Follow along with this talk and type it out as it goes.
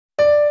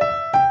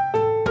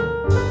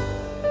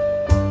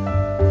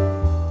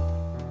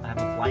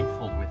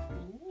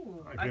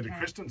been to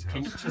Kristen's house.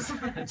 Can you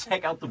just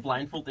check out the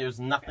blindfold? There's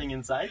nothing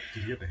inside.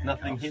 Did you get the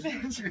Nothing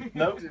hidden.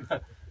 No?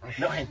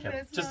 No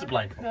handcuff. Just a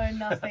blindfold. No,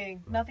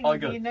 nothing. Nothing All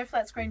in here. good. No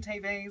flat screen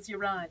TVs. You're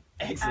right.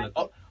 Excellent.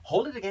 Oh,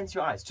 hold it against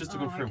your eyes just to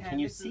confirm. Okay. Can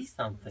you This see is-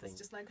 something? It's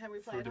just like how we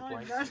play Through at the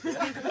home.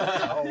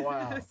 blanket. Oh,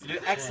 wow. You did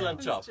an excellent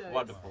job. Jokes.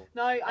 Wonderful.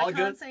 No, I All can't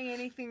good? see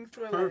anything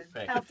through Perfect.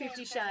 it. How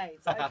 50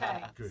 Shades.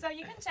 Okay. Good. So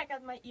you can check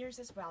out my ears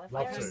as well if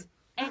Love there's to.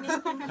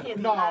 anything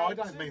hidden. No, I like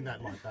don't mean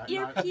that like that.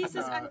 earpieces,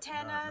 No,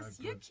 antennas.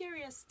 no, You're good.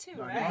 curious too,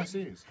 No, right? nice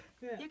ears.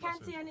 You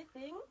can't see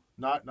anything?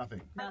 No,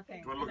 nothing.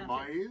 Nothing. Do you want to look at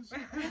my ears?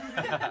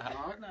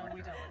 No,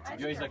 we don't.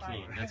 Yours are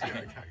clean. That's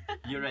okay.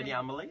 You ready,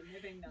 Amélie?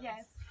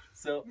 Yes.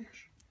 So,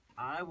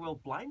 I will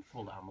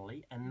blindfold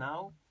Amélie, and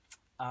now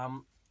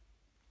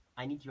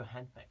I need your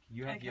handbag.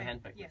 You have your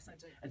handbag. Yes,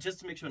 with I me. do. And just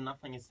to make sure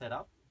nothing is set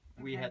up,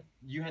 you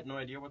had no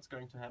idea what's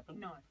going to happen?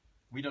 No.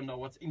 We don't know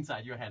what's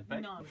inside your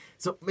handbag. No.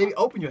 So maybe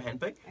open your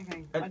handbag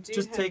Okay. I and do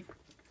just have- take.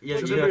 Yeah,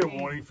 Should you there have, be a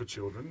warning for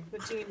children?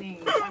 What do you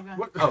need? I've got...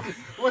 What? Oh.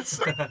 What's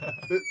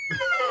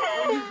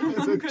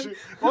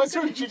what's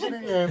a chicken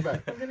in your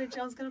handbag?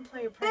 John's gonna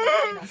play a prank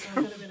later, so I've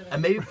got a bit of a...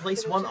 and maybe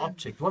place one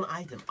object, one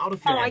item out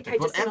of your Oh, handbag, okay,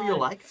 just whatever an you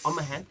item. like, on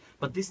the hand.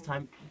 But this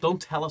time,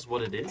 don't tell us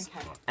what it is.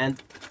 Okay.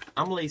 And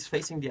Amélie is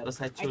facing the other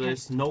side, so Okay.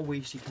 there's no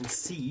way she can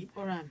see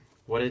All right.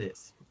 what it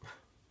is.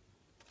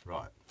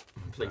 Right.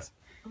 Please.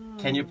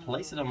 Can you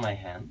place it on my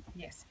hand?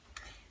 Yes.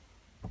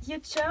 You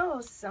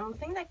chose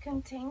something that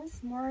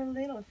contains more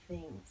little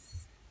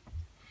things.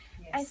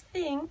 I Yes.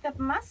 think that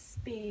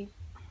must be,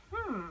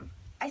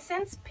 I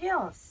sense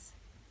pills.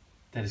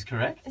 That is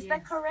correct. Is that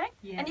Yes. correct?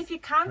 Yes. And if you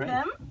count Great.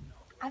 them,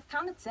 I've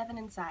counted 7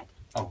 inside.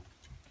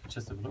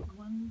 Just have a look.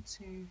 1,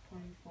 2, 3,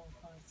 4,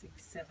 5,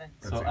 6, 7.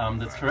 So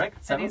that's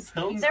correct. 7 is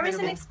pills. There is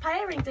an Incredible.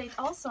 expiring date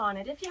also on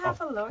it. If you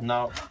have a look,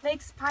 Now, they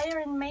expire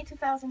in May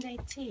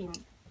 2018.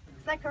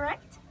 Is that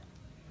correct?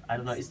 I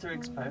don't know. Is there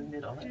expiring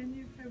date on it?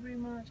 January, February,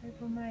 March,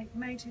 April, May.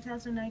 May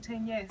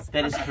 2018, yes.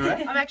 That is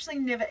correct. I've actually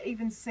never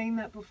even seen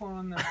that before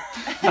on them.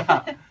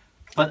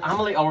 But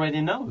Amélie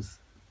already knows.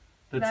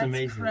 That's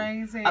amazing.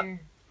 Crazy.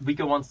 We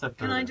go one step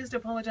Can further. I just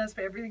apologise for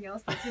everything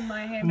else that's in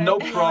my hand? No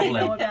that you problem.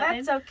 know about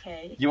That's them?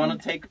 okay. You want to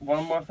take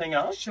one more thing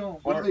out? Sure.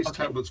 What are these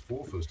Okay. tablets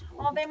for, first of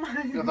all? Oh, they're my,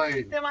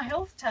 they- they're my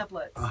health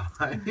tablets. Right,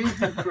 okay.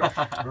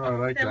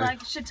 They're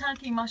like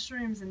shiitake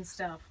mushrooms and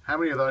stuff. How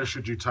many of those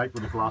should you take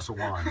with a glass of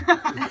wine?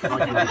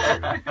 Like you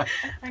would do.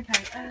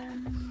 Okay.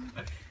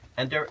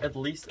 And there are at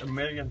least a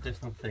million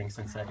different things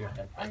inside your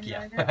head. I know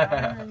Yeah. there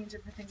are a million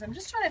different things. I'm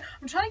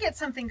trying to get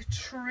something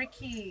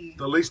tricky.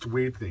 The least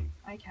weird thing.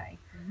 Okay.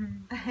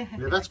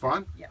 Yeah, that's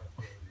fine.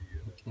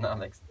 Now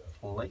let's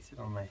place it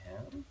on my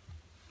hand.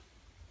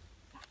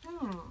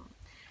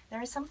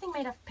 There is something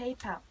made of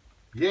paper.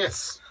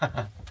 Yes.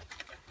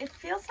 It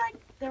feels like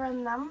there are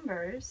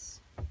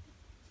numbers.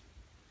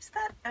 Is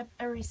that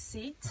a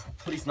receipt?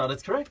 Please, no,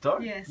 that's correct,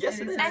 or? Yes, yes,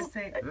 it it is. is. And,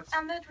 receipt. Yes.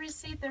 on that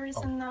receipt there is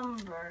a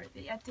number.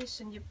 The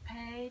addition you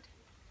paid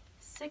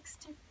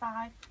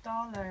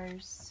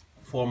 $65.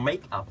 For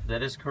makeup,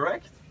 that is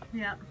correct.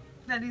 Yeah,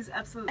 that is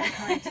absolutely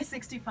correct.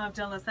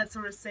 $65. That's a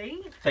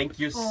receipt Thank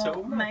you for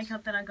so much.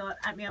 makeup that I got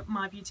at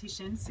my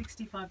beautician.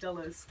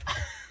 $65.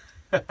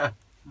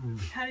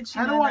 How did she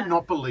How know do I that?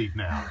 not believe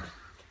now?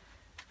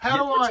 How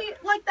do Would I? you,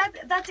 like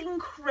that? That's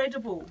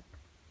incredible.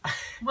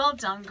 Well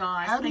done,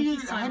 guys. How do Thank you? you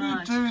so How do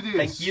much. you do this?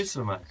 Thank you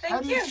so much.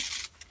 Thank you.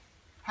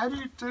 How do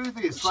you do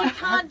this? She Like,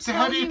 can't how do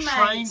tell you you,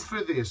 train mate.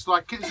 for this?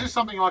 Like, is this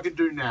something I can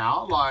do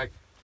now? Like,